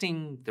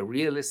bursting. The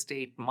real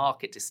estate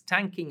market is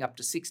tanking. Up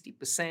to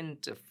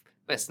 60% of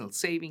personal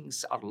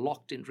savings are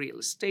locked in real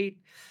estate.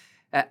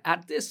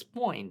 At this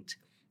point,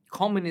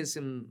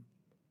 communism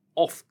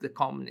of the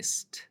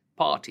Communist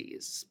Party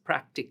is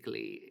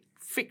practically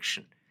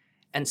fiction.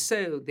 And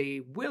so they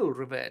will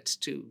revert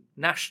to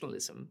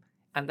nationalism.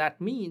 And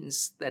that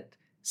means that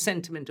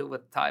sentiment over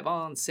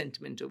Taiwan,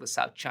 sentiment over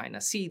South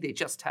China Sea, they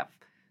just have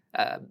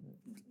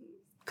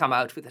come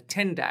out with a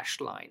 10-dash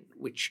line,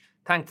 which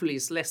thankfully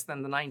is less than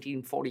the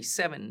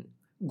 1947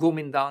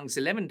 Kuomintang's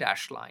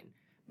 11-dash line.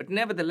 But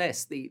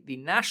nevertheless, the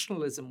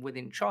nationalism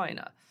within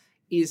China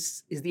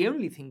is the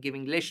only thing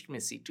giving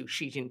legitimacy to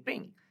Xi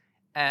Jinping.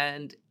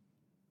 And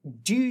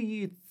do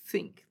you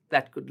think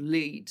that could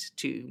lead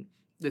to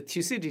the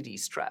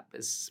Thucydides trap,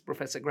 as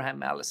Professor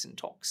Graham Allison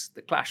talks,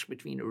 the clash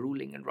between a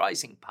ruling and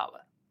rising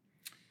power?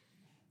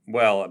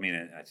 Well, I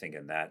mean, I think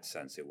in that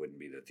sense, it wouldn't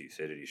be the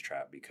Thucydides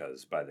trap,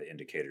 because by the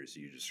indicators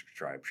you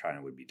described,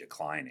 China would be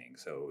declining.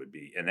 So it would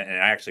be, and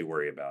I actually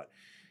worry about.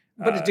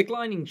 But a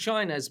declining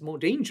China is more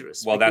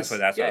dangerous. Well, that's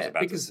what I was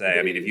about to say.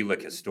 I mean, if you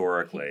look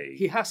historically,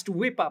 he has to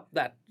whip up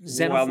that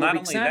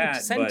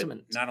xenophobic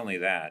sentiment. Not only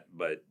that,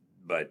 but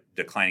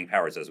declining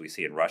powers, as we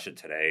see in Russia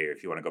today. Or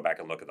if you want to go back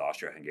and look at the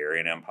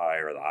Austro-Hungarian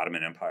Empire or the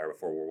Ottoman Empire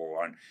before World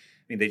War I, I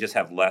mean, they just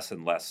have less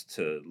and less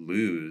to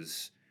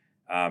lose.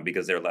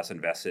 Because they're less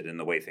invested in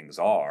the way things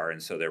are,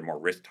 and so they're more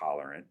risk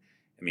tolerant.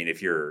 I mean,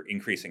 if you're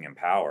increasing in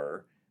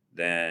power,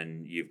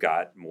 then you've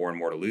got more and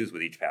more to lose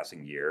with each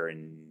passing year,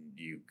 and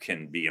you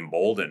can be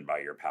emboldened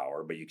by your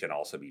power, but you can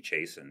also be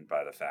chastened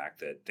by the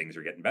fact that things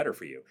are getting better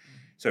for you.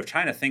 So if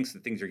China thinks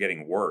that things are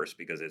getting worse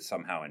because it's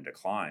somehow in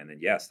decline, then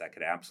yes, that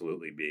could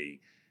absolutely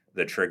be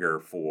the trigger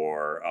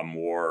for a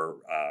more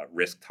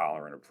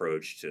risk-tolerant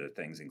approach to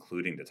things,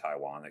 including to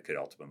Taiwan, that could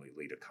ultimately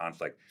lead to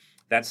conflict.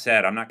 That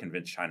said, I'm not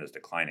convinced China's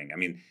declining. I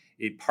mean,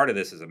 part of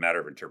this is a matter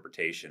of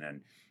interpretation.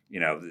 And, you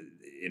know,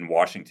 in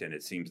Washington,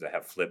 it seems to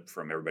have flipped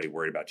from everybody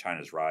worried about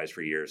China's rise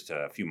for years to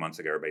a few months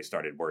ago, everybody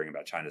started worrying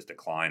about China's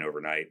decline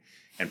overnight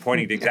and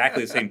pointing to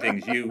exactly the same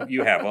things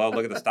you have. Well,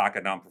 look at the stock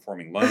of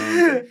non-performing loans,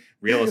 and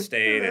real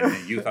estate,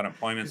 and youth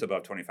unemployment's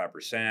above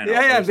 25%.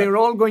 Yeah, they're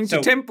all going to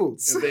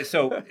temples.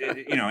 So,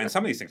 you know, and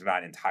some of these things are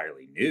not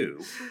entirely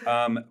new,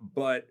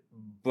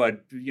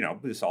 but, you know,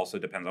 this also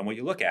depends on what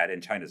you look at.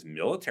 And China's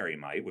military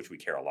might, which we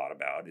care a lot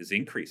about, is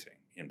increasing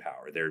in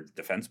power. Their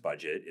defense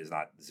budget is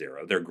not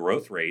zero. Their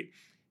growth rate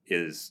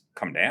is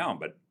come down,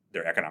 but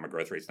their economic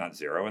growth rate is not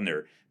zero, and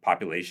their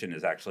population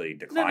is actually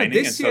declining,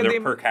 and so their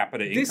per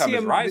capita income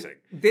is rising.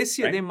 This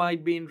year, they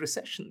might be in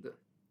recession,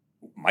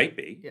 though. Might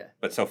be,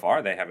 but so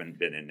far they haven't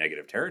been in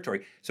negative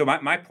territory. So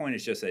my point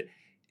is just that,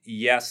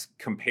 yes,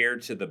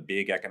 compared to the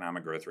big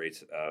economic growth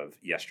rates of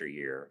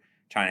yesteryear,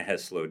 China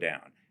has slowed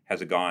down.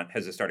 Has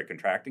it started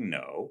contracting?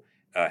 No.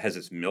 Has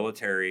its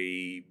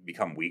military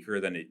become weaker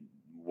than it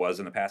was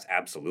in the past?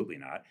 Absolutely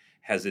not.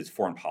 Has its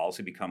foreign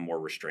policy become more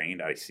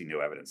restrained? I see no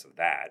evidence of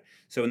that.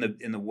 So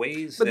in the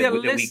ways that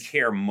we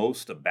care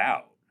most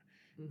about,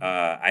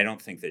 I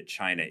don't think that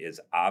China is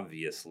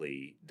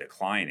obviously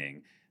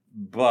declining.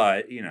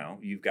 But, you know,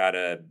 you've got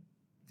to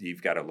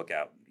look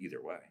out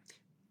either way.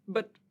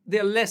 But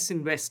they're less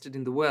invested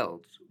in the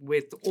world,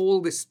 with all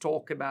this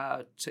talk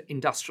about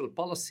industrial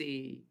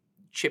policy,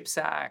 CHIPS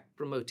Act,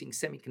 promoting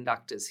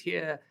semiconductors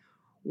here,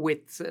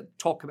 with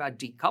talk about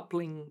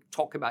decoupling,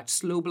 talk about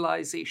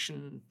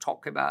globalization,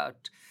 talk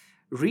about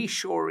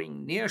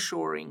reshoring,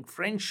 nearshoring,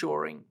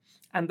 friendshoring.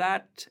 And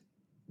that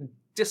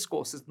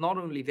discourse is not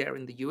only there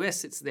in the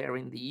US, it's there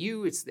in the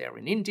EU, it's there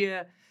in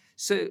India.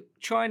 So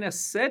China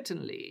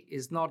certainly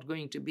is not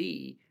going to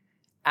be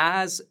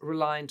as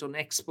reliant on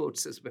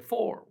exports as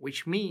before,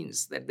 which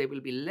means that they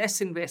will be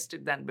less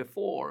invested than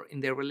before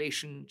in their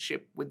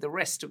relationship with the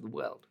rest of the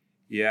world.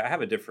 Yeah, I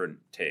have a different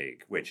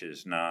take, which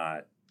is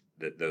not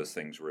that those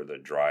things were the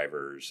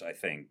drivers. I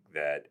think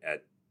that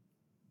at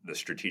the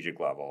strategic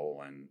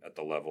level and at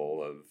the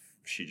level of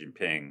Xi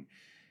Jinping,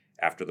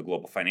 after the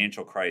global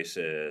financial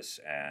crisis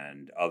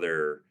and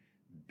other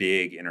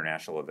big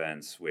international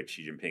events, which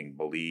Xi Jinping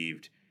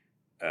believed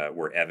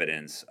were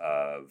evidence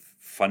of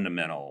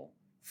fundamental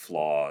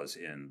flaws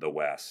in the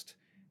West,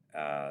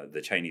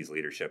 the Chinese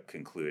leadership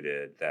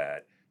concluded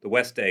that the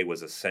West Day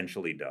was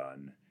essentially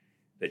done,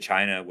 that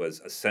China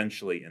was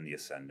essentially in the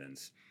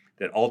ascendance,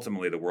 that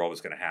ultimately the world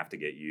was going to have to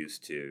get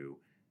used to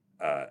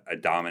a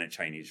dominant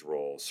Chinese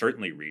role,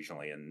 certainly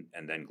regionally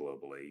and then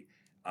globally,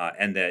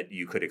 and that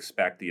you could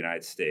expect the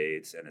United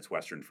States and its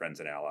Western friends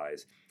and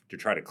allies to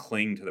try to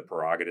cling to the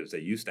prerogatives they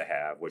used to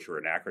have, which were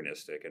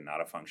anachronistic and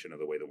not a function of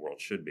the way the world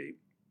should be.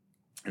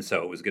 And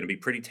so it was going to be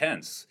pretty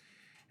tense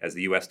as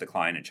the U.S.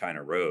 declined and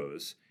China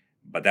rose,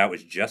 but that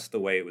was just the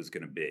way it was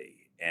going to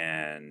be.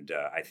 And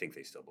I think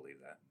they still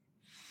believe that.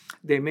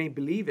 They may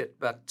believe it,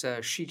 but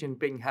Xi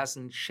Jinping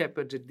hasn't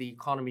shepherded the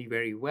economy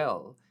very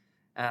well.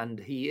 And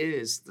he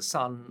is the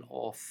son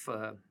of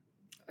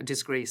a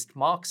disgraced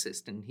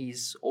Marxist, and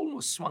he's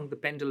almost swung the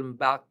pendulum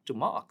back to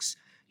Marx.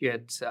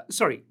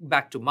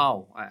 Back to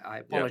Mao. I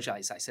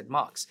apologize, I said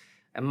Marx.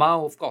 And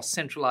Mao, of course,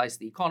 centralized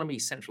the economy,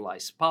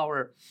 centralized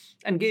power,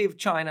 and gave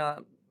China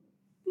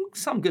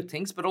some good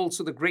things, but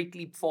also the Great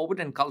Leap Forward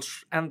and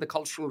the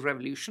Cultural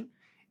Revolution.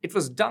 It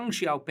was Deng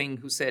Xiaoping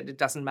who said it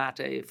doesn't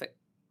matter if a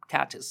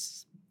cat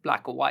is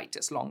black or white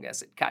as long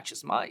as it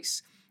catches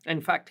mice.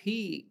 In fact,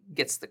 he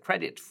gets the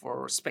credit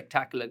for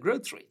spectacular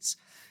growth rates.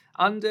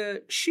 Under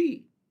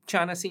Xi,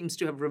 China seems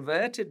to have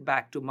reverted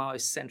back to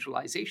Maoist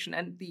centralization,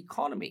 and the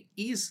economy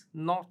is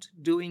not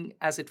doing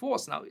as it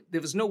was. Now,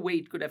 there was no way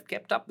it could have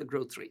kept up the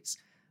growth rates,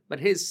 but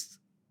his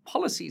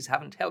policies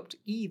haven't helped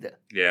either.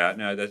 Yeah,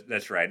 no,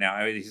 that's right. Now,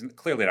 I mean, he's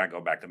clearly not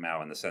going back to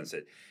Mao in the sense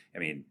that, I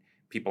mean,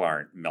 people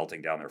aren't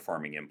melting down their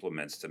farming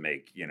implements to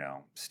make,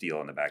 steel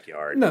in the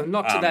backyard. No,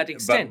 not to that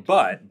extent.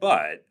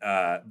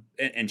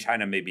 And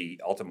China may be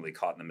ultimately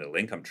caught in the middle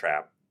income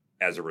trap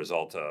as a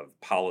result of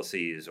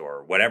policies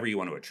or whatever you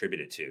want to attribute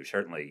it to.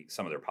 Certainly,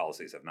 some of their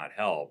policies have not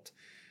helped.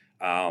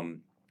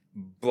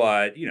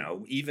 But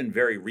even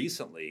very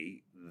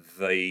recently,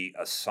 the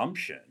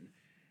assumption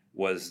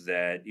was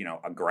that,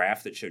 a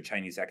graph that showed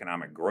Chinese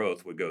economic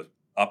growth would go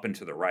up and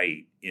to the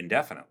right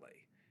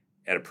indefinitely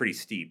at a pretty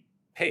steep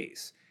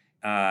pace.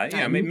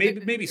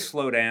 Maybe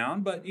slow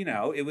down, but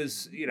it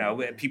was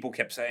people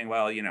kept saying,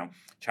 well,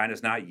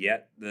 China's not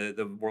yet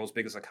the world's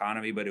biggest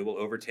economy, but it will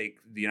overtake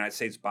the United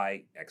States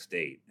by X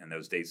date, and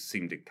those dates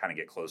seem to kind of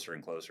get closer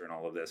and closer in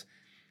all of this.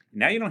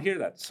 Now you don't hear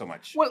that so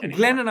much. Well, anymore.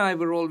 Glenn and I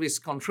were always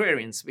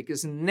contrarians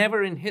because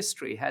never in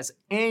history has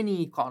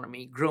any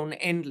economy grown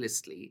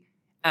endlessly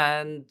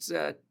and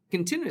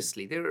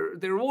continuously. There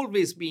have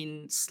always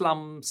been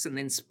slumps and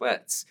then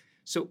spurts.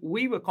 So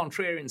we were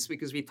contrarians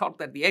because we thought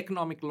that the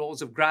economic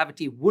laws of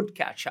gravity would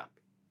catch up.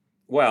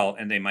 Well,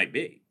 and they might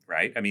be,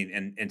 right? I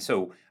mean, and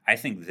so I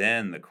think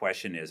then the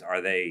question is,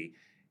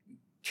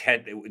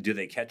 do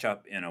they catch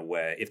up in a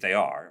way, if they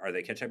are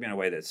they catch up in a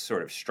way that's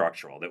sort of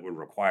structural, that would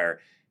require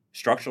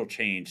structural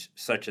change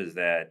such as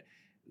that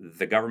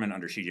the government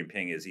under Xi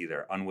Jinping is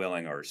either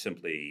unwilling or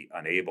simply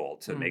unable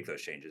to make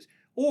those changes?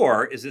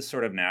 Or is this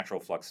sort of natural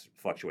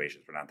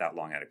fluctuations? We're not that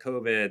long out of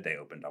COVID. They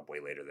opened up way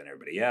later than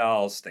everybody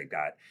else. They've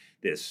got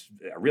this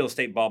real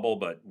estate bubble,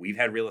 but we've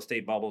had real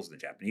estate bubbles. The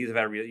Japanese have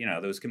had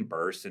those can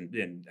burst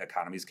and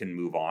economies can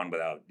move on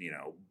without,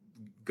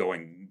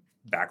 going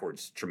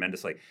backwards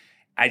tremendously.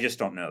 I just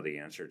don't know the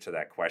answer to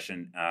that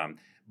question.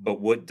 But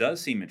what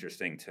does seem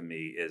interesting to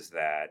me is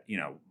that,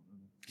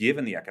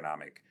 given the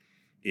economic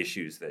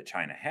issues that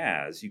China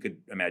has, you could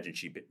imagine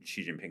Xi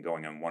Jinping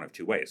going in one of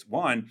two ways.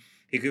 One,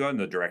 he could go in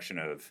the direction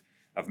of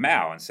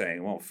Mao and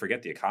saying, well,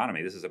 forget the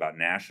economy. This is about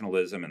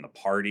nationalism and the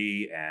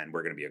party, and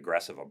we're going to be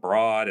aggressive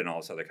abroad and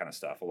all this other kind of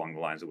stuff along the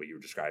lines of what you were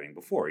describing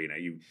before.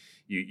 You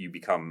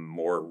become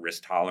more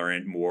risk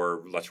tolerant,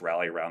 more let's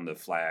rally around the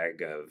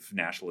flag of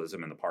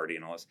nationalism and the party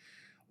and all this.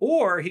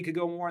 Or he could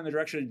go more in the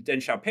direction of Deng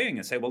Xiaoping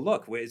and say, well,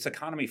 look, it's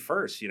economy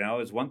first.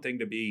 It's one thing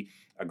to be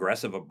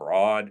aggressive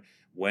abroad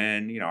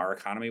when, our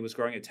economy was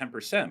growing at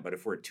 10%. But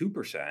if we're at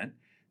 2%,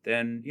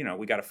 then,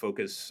 we got to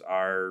focus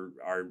our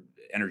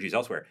energies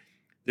elsewhere.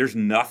 There's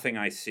nothing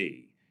I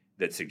see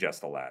that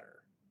suggests the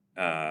latter.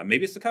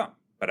 Maybe it's to come,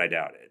 but I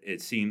doubt it.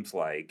 It seems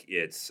like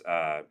it's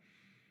not,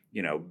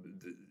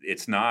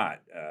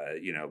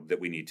 that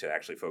we need to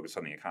actually focus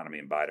on the economy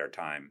and bide our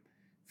time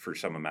for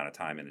some amount of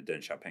time in a Deng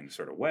Xiaoping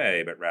sort of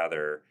way, but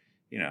rather,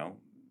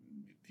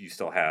 you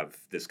still have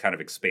this kind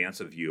of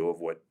expansive view of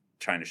what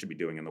China should be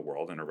doing in the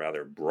world in a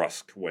rather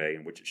brusque way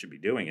in which it should be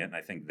doing it. And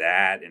I think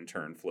that in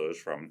turn flows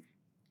from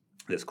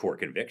this core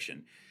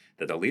conviction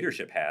that the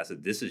leadership has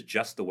that this is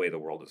just the way the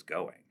world is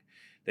going.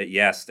 That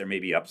yes, there may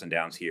be ups and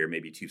downs here,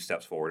 maybe 2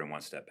 steps forward and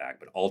 1 step back,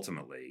 but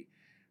ultimately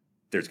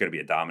there's going to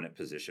be a dominant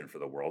position for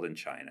the world in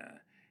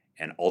China.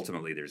 And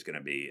ultimately, there's going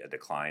to be a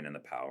decline in the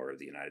power of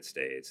the United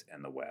States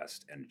and the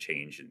West and a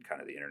change in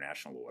kind of the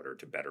international order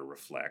to better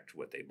reflect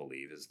what they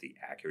believe is the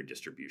accurate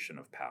distribution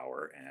of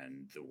power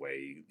and the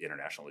way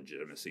international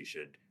legitimacy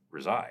should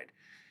reside.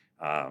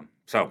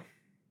 So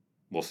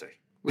we'll see.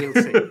 We'll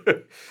see.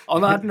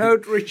 On that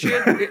note,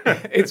 Richard,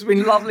 it's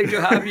been lovely to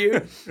have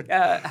you.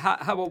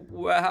 Have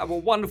a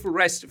wonderful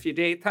rest of your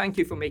day. Thank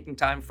you for making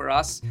time for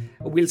us.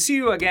 We'll see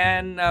you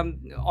again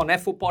on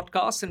FO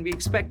Podcast, and we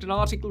expect an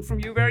article from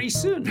you very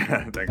soon.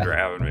 Thanks for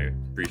having me.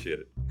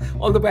 Appreciate it.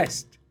 All the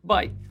best.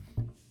 Bye.